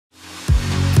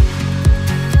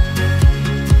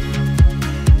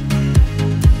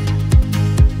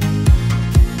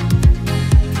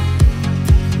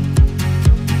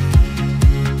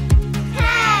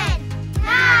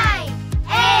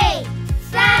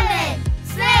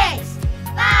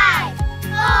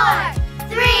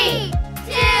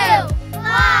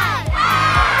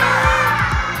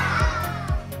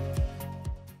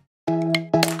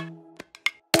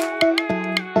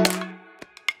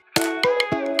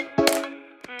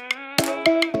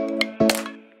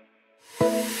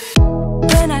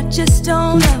just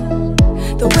don't know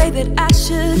the way that I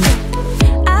should go.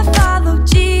 I follow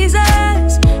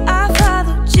Jesus, I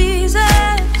follow Jesus.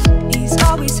 He's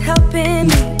always helping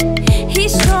me,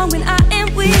 he's strong when I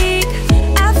am weak.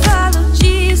 I follow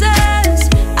Jesus,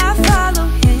 I follow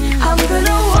him. I'm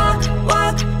gonna walk,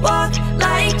 walk, walk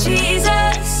like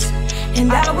Jesus,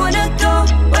 and I wanna go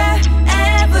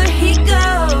wherever he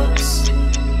goes.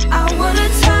 I wanna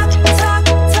talk, talk,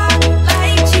 talk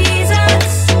like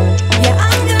Jesus. Yeah,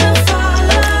 I'm gonna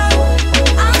follow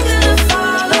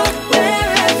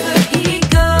wherever he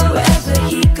goes. Wherever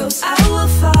he goes, I will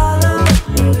follow.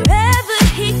 Wherever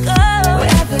he goes,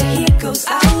 wherever he goes, I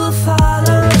will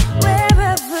follow.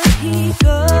 Wherever he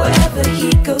goes, wherever he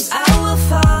goes, I will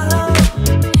follow.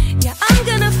 Yeah, I'm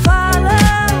gonna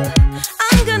follow.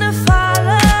 I'm gonna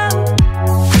follow.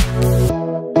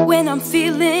 When I'm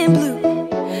feeling blue,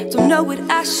 don't know what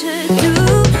I should do,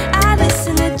 I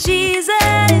listen to Jesus,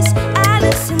 I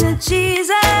listen to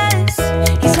Jesus.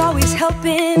 He's always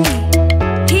helping me,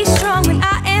 he's strong when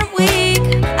I am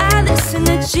weak. I listen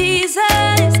to Jesus,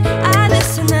 I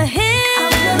listen to him.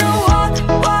 I'm gonna walk,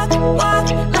 walk, walk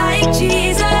like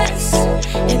Jesus,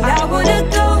 and I wanna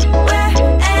go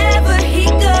wherever he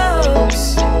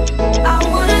goes. I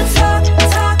wanna talk,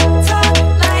 talk, talk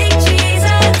like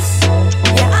Jesus.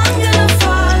 Yeah, I'm gonna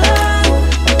follow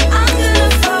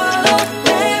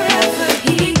wherever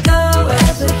he goes.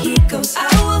 Wherever he goes, I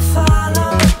will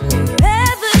follow.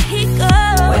 Wherever he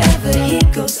goes, wherever he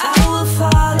goes, I will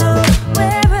follow.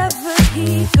 Wherever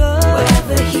he goes,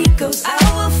 wherever he goes, I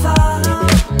will follow.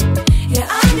 Yeah,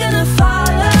 I'm gonna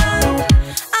follow.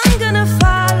 I'm gonna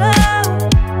follow.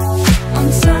 On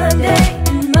Sunday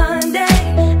and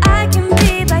Monday, I can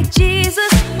be like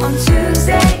Jesus. On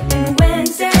Tuesday and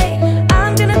Wednesday,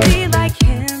 I'm gonna be like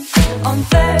him. On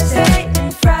Thursday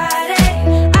and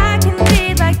Friday, I can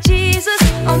be like Jesus.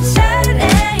 On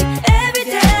Saturday, every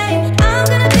day, I'm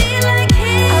gonna be like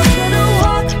him. I'm gonna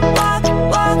walk, walk,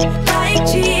 walk like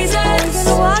Jesus. I'm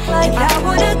gonna walk like I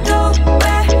wanna go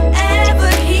wherever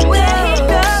he goes,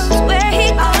 where he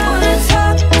goes. I wanna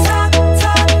talk, talk,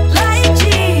 talk like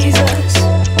Jesus.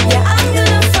 Yeah, I'm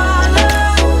gonna follow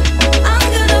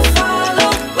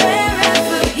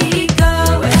wherever he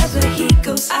goes. Wherever he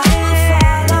goes, I will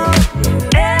follow.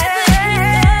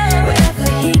 Wherever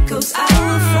he goes, I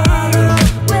will follow.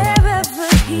 Wherever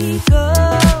he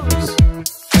goes.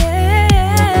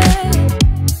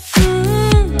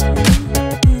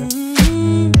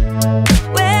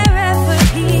 Wherever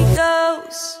he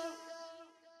goes.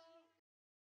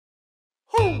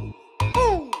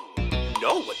 You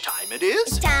know what time it is?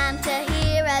 It's time to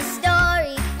hear a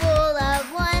story full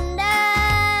of wonder.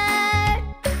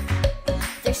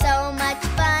 There's so much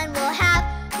fun we'll have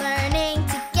learning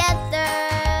together.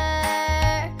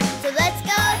 So let's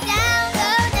go down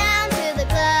to the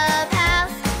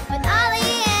clubhouse with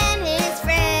Ollie and his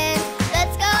friends.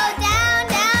 Let's go down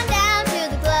to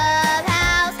the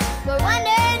clubhouse where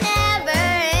wonder never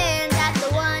ends at the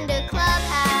Wonder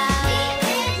Clubhouse.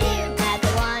 At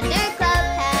the Wonder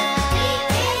Clubhouse.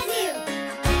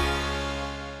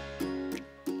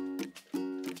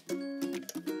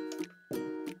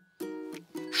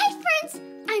 Hi friends,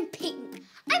 I'm Peyton.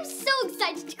 I'm so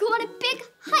excited to go on a big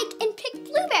hike and pick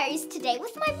blueberries today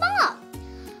with my mom.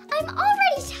 I'm all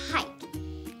ready to hike,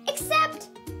 except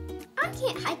I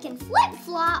can't hike in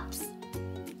flip-flops.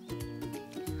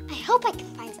 I hope I can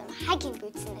find some hiking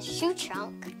boots in the shoe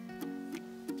trunk.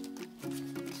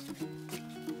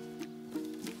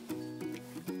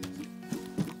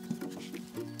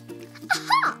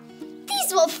 Aha!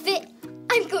 These will fit.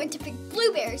 I'm going to pick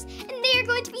blueberries, and they are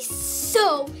going to be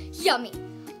so yummy.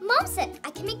 Mom said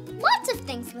I can make lots of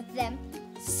things with them.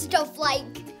 Stuff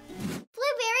like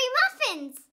blueberry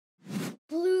muffins,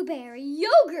 blueberry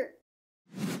yogurt,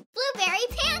 blueberry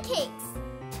pancakes.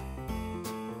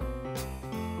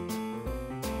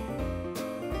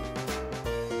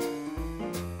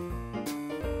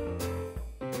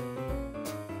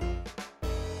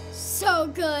 So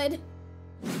good.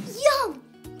 Yum!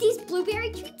 These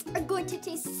blueberry treats are going to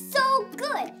taste so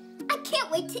good. I can't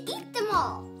wait to eat them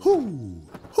all. Hoo!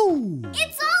 Hoo!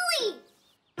 It's Ollie!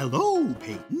 Hello,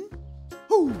 Peyton.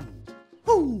 Hoo!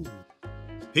 Hoo!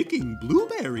 Picking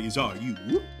blueberries, are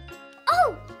you?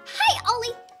 Oh, hi,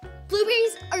 Ollie.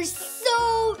 Blueberries are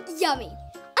so yummy.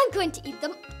 I'm going to eat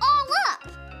them all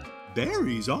up.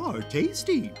 Berries are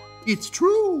tasty. It's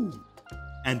true.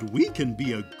 And we can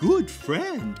be a good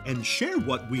friend and share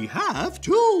what we have,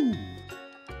 too.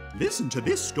 Listen to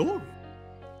this story.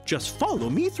 Just follow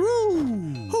me through.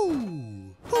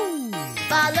 Hoo! Hoo!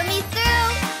 Follow me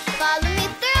through. Follow me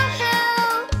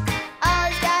through.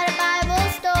 Ollie's got a Bible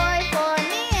story for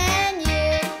me and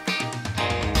you.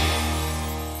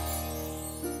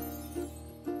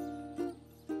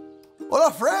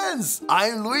 friends,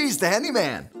 I'm Luis the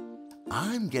handyman.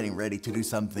 I'm getting ready to do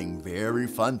something very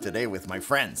fun today with my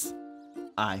friends.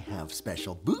 I have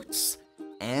special boots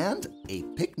and a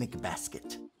picnic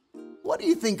basket. What do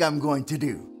you think I'm going to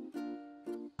do?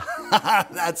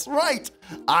 That's right,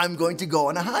 I'm going to go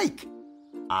on a hike.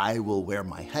 I will wear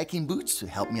my hiking boots to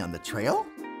help me on the trail,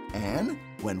 and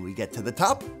when we get to the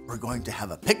top, we're going to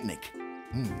have a picnic.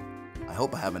 I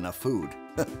hope I have enough food.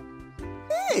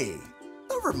 Hey,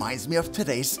 that reminds me of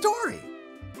today's story.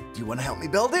 Do you want to help me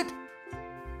build it?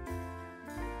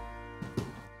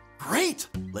 Great,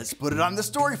 let's put it on the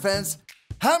story fence.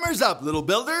 Hammers up, little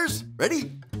builders.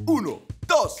 Ready? Uno,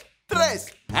 dos, tres,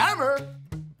 hammer.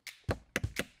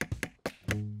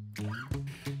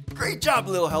 Great job,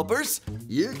 little helpers.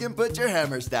 You can put your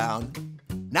hammers down.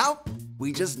 Now,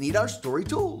 we just need our story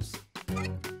tools.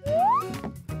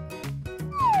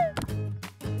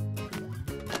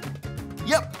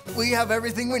 Yep, we have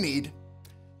everything we need.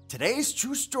 Today's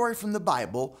true story from the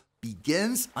Bible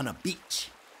begins on a beach.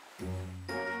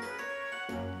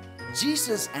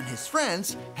 Jesus and his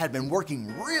friends had been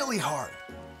working really hard.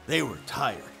 They were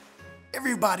tired.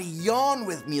 Everybody yawn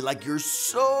with me like you're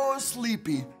so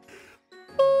sleepy.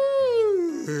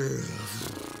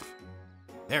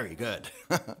 Very good.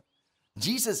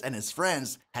 Jesus and his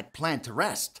friends had planned to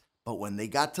rest, but when they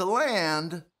got to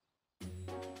land,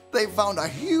 they found a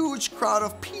huge crowd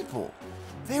of people.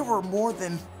 There were more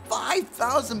than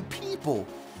 5,000 people.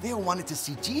 They wanted to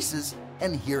see Jesus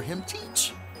and hear him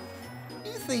teach.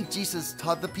 You think Jesus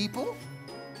taught the people?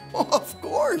 Oh, of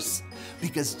course,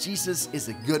 because Jesus is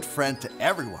a good friend to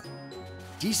everyone.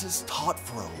 Jesus taught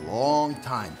for a long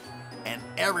time, and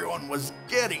everyone was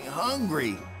getting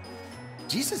hungry.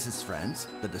 Jesus' friends,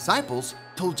 the disciples,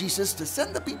 told Jesus to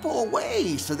send the people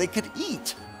away so they could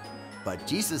eat. But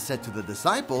Jesus said to the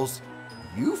disciples,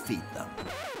 "You feed them."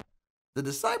 The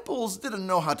disciples didn't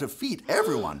know how to feed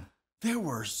everyone. There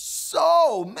were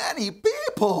so many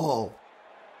people.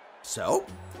 So,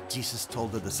 Jesus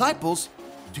told the disciples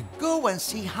to go and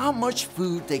see how much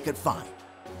food they could find.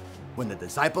 When the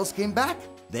disciples came back,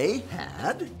 they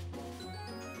had...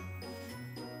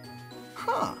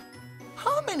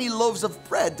 How many loaves of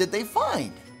bread did they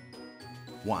find?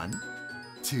 1,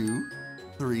 2,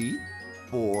 3,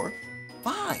 4,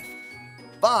 5.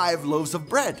 5 loaves of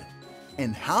bread.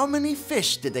 And how many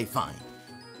fish did they find?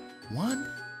 1,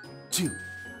 2.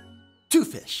 2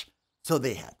 fish. So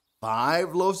they had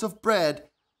 5 loaves of bread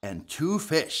and 2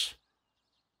 fish.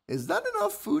 Is that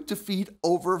enough food to feed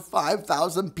over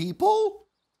 5,000 people?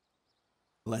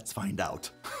 Let's find out.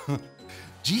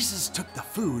 Jesus took the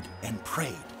food and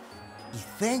prayed. He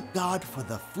thanked God for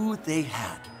the food they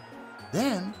had.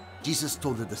 Then Jesus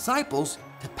told the disciples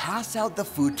to pass out the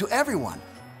food to everyone.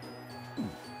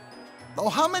 Oh,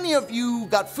 how many of you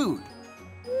got food?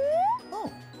 Oh,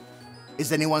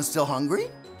 is anyone still hungry?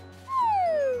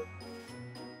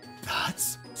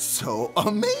 That's so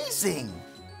amazing!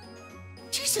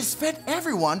 Jesus fed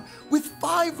everyone with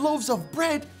 5 loaves of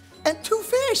bread and 2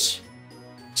 fish.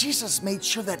 Jesus made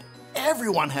sure that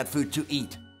everyone had food to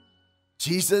eat.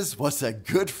 Jesus was a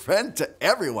good friend to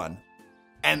everyone.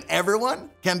 And everyone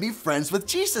can be friends with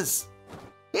Jesus.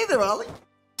 Hey there, Ollie.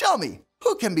 Tell me,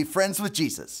 who can be friends with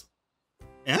Jesus?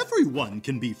 Everyone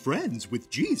can be friends with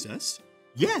Jesus.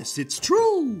 Yes, it's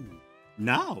true.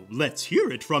 Now, let's hear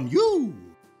it from you.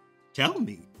 Tell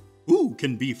me, who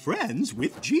can be friends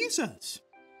with Jesus?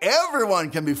 Everyone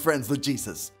can be friends with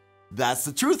Jesus. That's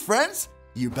the truth, friends.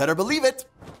 You better believe it.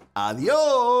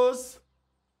 Adios.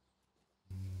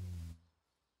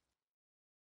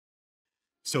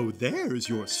 So there's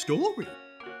your story,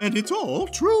 and it's all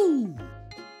true.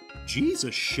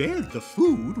 Jesus shared the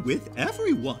food with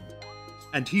everyone,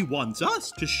 and he wants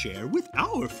us to share with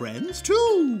our friends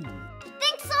too.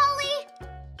 Thanks, Ollie!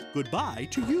 Goodbye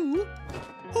to you.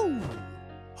 Hoo,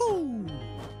 hoo.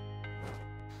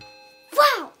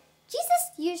 Wow!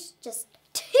 Jesus used just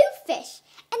 2 fish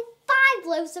and 5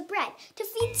 loaves of bread to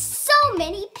feed so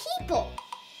many people.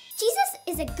 Jesus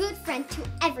is a good friend to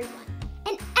everyone,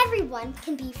 and everyone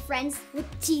can be friends with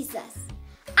Jesus.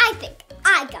 I think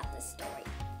I got the story.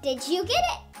 Did you get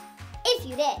it? If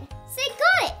you did, say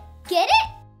got it. Get it?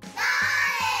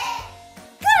 Got it!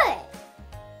 Good!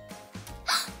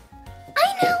 I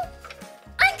know!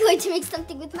 I'm going to make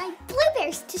something with my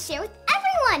blueberries to share with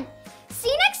everyone. See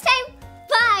you next time.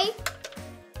 Bye!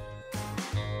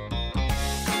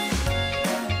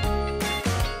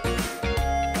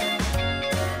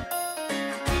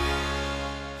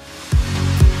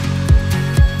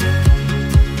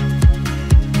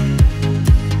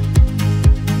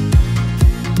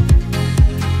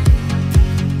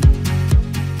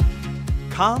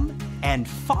 Come and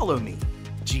follow me.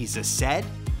 Jesus said.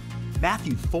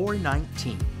 Matthew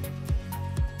 4:19.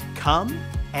 Come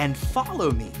and follow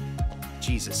me,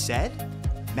 Jesus said.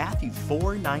 Matthew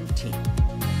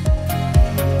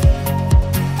 4:19.